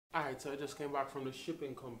Alright, so I just came back from the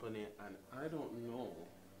shipping company and I don't know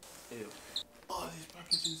if all these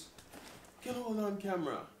packages can hold on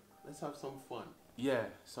camera. Let's have some fun. Yeah,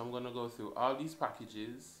 so I'm gonna go through all these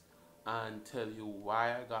packages and tell you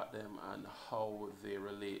why I got them and how they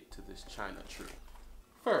relate to this China trip.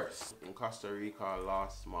 First, in Costa Rica, I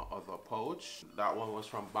lost my other pouch. That one was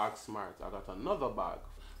from Bag Smart. I got another bag,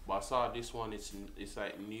 but I saw this one. It's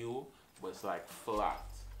like new, but it's like flat.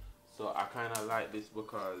 So I kind of like this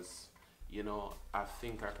because, you know, I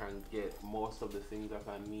think I can get most of the things that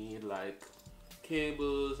I need, like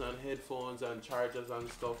cables and headphones and chargers and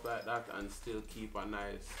stuff like that, and still keep a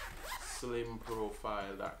nice slim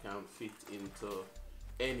profile that can fit into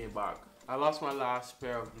any bag. I lost my last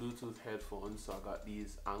pair of Bluetooth headphones, so I got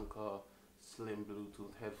these Anchor slim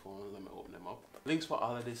Bluetooth headphones. Let me open them up. Links for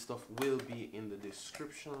all of this stuff will be in the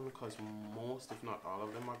description because most, if not all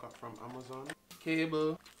of them, I got from Amazon.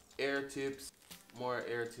 Cable, air tips, more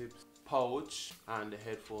air tips, pouch, and the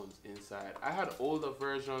headphones inside. I had older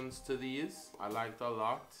versions to these. I liked a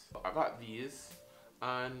lot. I got these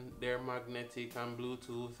and they're magnetic and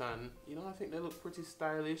Bluetooth, and you know, I think they look pretty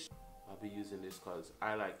stylish. I'll be using this because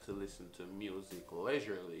I like to listen to music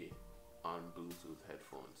leisurely on Bluetooth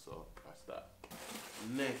headphones, so that's that.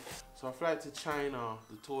 Next, so I fly to China.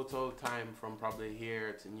 The total time from probably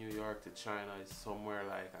here to New York to China is somewhere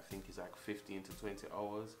like, I think it's like 15 to 20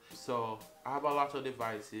 hours. So I have a lot of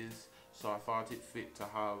devices, so I thought it fit to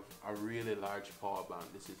have a really large power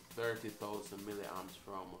bank. This is 30,000 milliamps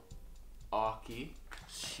from Arki.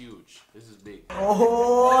 It's huge. This is big.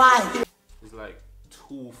 Oh, it's like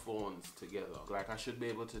 2 phones together. Like, I should be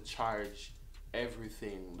able to charge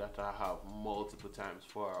everything that I have multiple times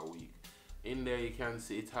for a week. In there you can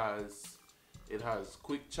see it has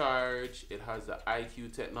quick charge, it has the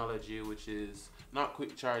IQ technology, which is not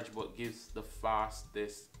quick charge but gives the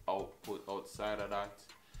fastest output outside of that.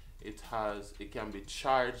 It can be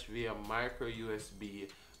charged via micro USB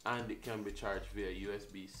and it can be charged via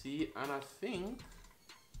USB-C, and I think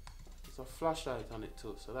there's a flashlight on it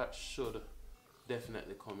too, so that should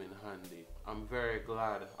definitely come in handy. I'm very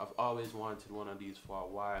glad. I've always wanted one of these for a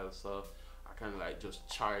while, so I can like just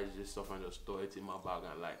charge this stuff and just throw it in my bag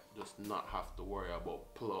and like just not have to worry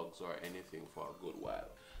about plugs or anything for a good while.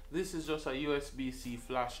 This is just a USB-C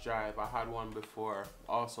flash drive. I had one before,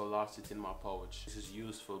 also lost it in my pouch. This is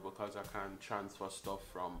useful because I can transfer stuff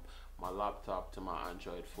from my laptop to my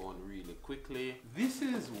Android phone really quickly. This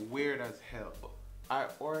is weird as hell. I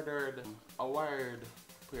ordered a wired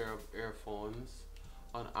pair of earphones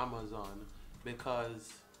on Amazon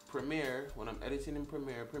because Premiere, when I'm editing in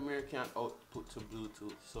Premiere can't output to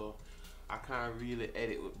Bluetooth, so I can't really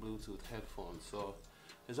edit with Bluetooth headphones. So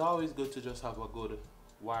it's always good to just have a good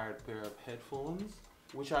wired pair of headphones,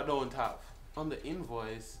 which I don't have. On the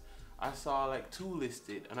invoice, I saw like 2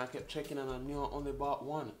 listed and I kept checking and I knew I only bought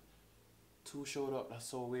 1. 2 showed up. That's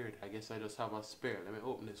so weird. I guess I just have a spare. Let me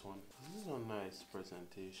open this one. This is a nice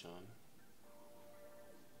presentation.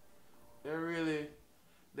 They're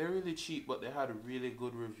really cheap, but they had really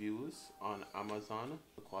good reviews on Amazon.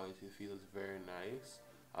 The quality feels very nice.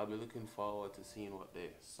 I'll be looking forward to seeing what they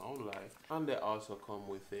sound like. And they also come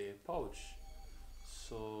with a pouch.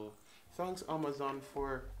 So thanks Amazon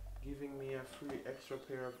for giving me a free extra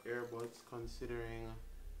pair of earbuds, considering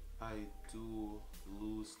I do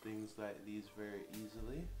lose things like these very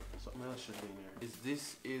easily. Something else should be in there.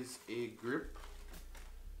 This is a grip.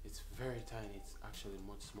 It's very tiny. It's actually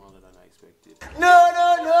much smaller than I expected. No,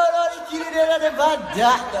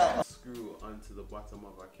 screw onto the bottom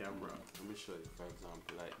of a camera. Let me show you, for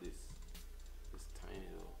example, like this. It's tiny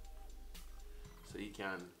though. So you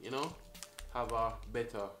can, you know, have a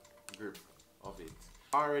better grip of it.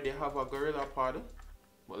 I already have a Gorilla Pod,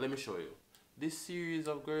 but let me show you. This series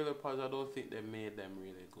of Gorilla Pods, I don't think they made them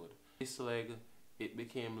really good. This leg, it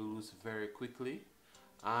became loose very quickly,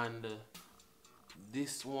 and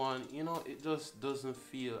this one, you know, it just doesn't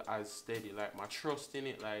feel as steady. Like my trust in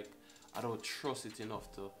it, like I don't trust it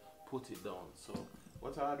enough to put it down. So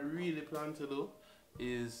what I had really planned to do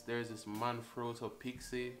is there's this Manfrotto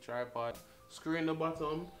Pixie tripod, screw in the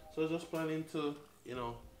bottom. So I was just planning to, you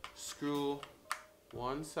know, screw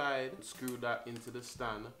one side, screw that into the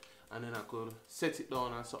stand, and then I could set it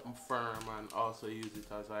down on something firm and also use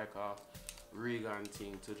it as like a rig and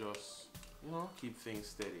thing to just, you know, keep things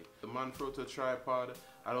steady. The Manfrotto tripod,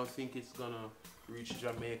 I don't think it's gonna reach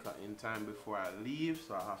Jamaica in time before I leave,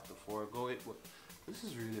 so I have to forego it, but this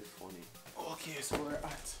is really funny. Okay, so we're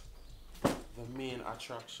at the main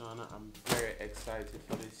attraction. I'm very excited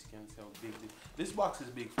for this. You can see how big this box is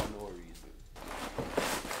big for no reason.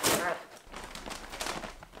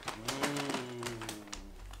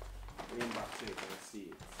 Bring back to it and see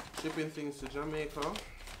it. Shipping things to Jamaica,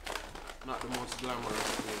 not the most glamorous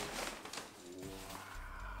thing.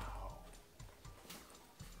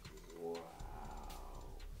 Wow.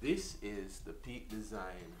 This is the Peak Design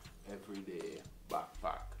Everyday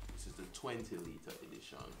Backpack. This is the 20-liter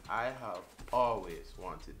edition. I have always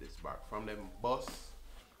wanted this bag. From them bus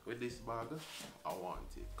with this bag, I want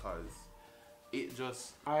it because it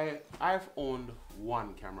just, I've owned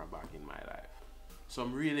one camera bag in my life.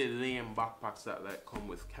 Some really lame backpacks that like come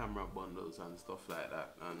with camera bundles and stuff like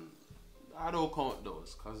that, and I don't count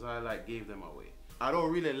those because I like gave them away. I don't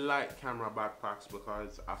really like camera backpacks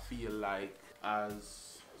because I feel like,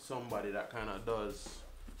 as somebody that kind of does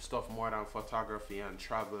stuff more than photography and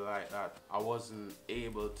travel like that, I wasn't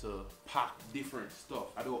able to pack different stuff.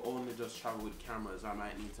 I don't only just travel with cameras, I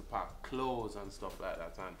might need to pack clothes and stuff like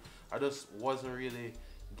that, and I just wasn't really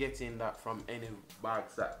getting that from any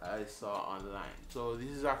bags that I saw online. So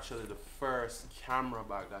this is actually the first camera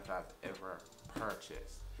bag that I've ever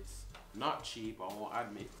purchased. It's not cheap, I won't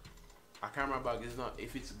admit. A camera bag is not,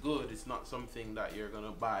 if it's good, it's not something that you're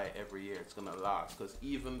gonna buy every year, it's gonna last. Because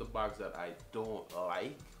even the bags that I don't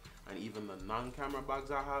like, and even the non-camera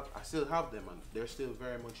bags I have, I still have them and they're still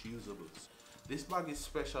very much usable. This bag is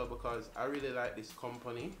special because I really like this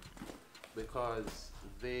company, because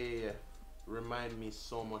they remind me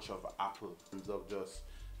so much of Apple in terms of just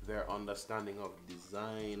their understanding of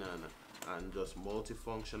design and just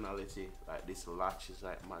multifunctionality. Like this latch is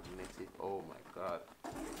like magnetic. Oh my god.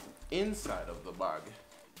 Inside of the bag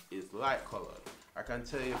is light colored. I can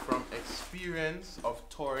tell you from experience of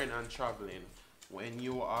touring and traveling, when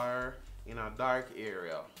you are in a dark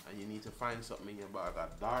area and you need to find something in your bag, a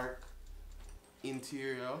dark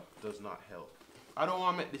interior does not help. I don't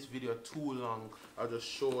want to make this video too long. I'll just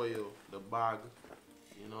show you the bag,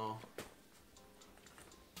 you know.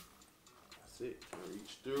 That's it. You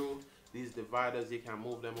reach through these dividers, you can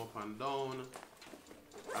move them up and down,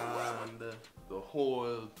 and the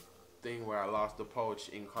whole thing where I lost the pouch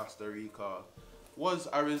in Costa Rica was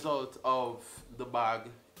a result of the bag,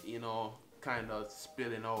 you know, kind of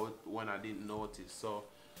spilling out when I didn't notice. So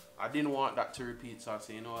I didn't want that to repeat, so I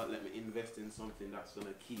said, you know what, let me invest in something that's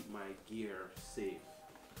gonna keep my gear safe.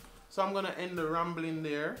 So I'm gonna end the rambling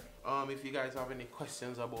there. If you guys have any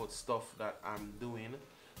questions about stuff that I'm doing,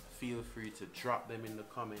 feel free to drop them in the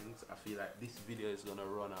comments. I feel like this video is gonna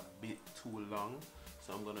run a bit too long,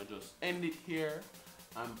 so I'm gonna just end it here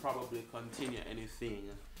and probably continue anything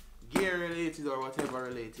gear related or whatever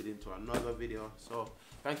related into another video. So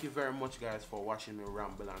thank you very much guys for watching me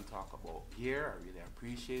ramble and talk about gear. I really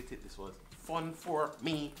appreciate it. This was fun for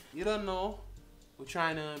me. You don't know, we're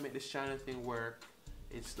trying to make this channel thing work.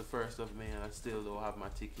 It's the 1st of May and I still don't have my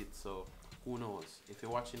ticket, so who knows. If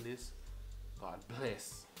you're watching this, God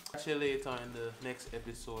bless. Catch you later in the next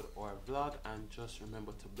episode or vlog, and just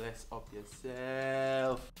remember to bless up yourself.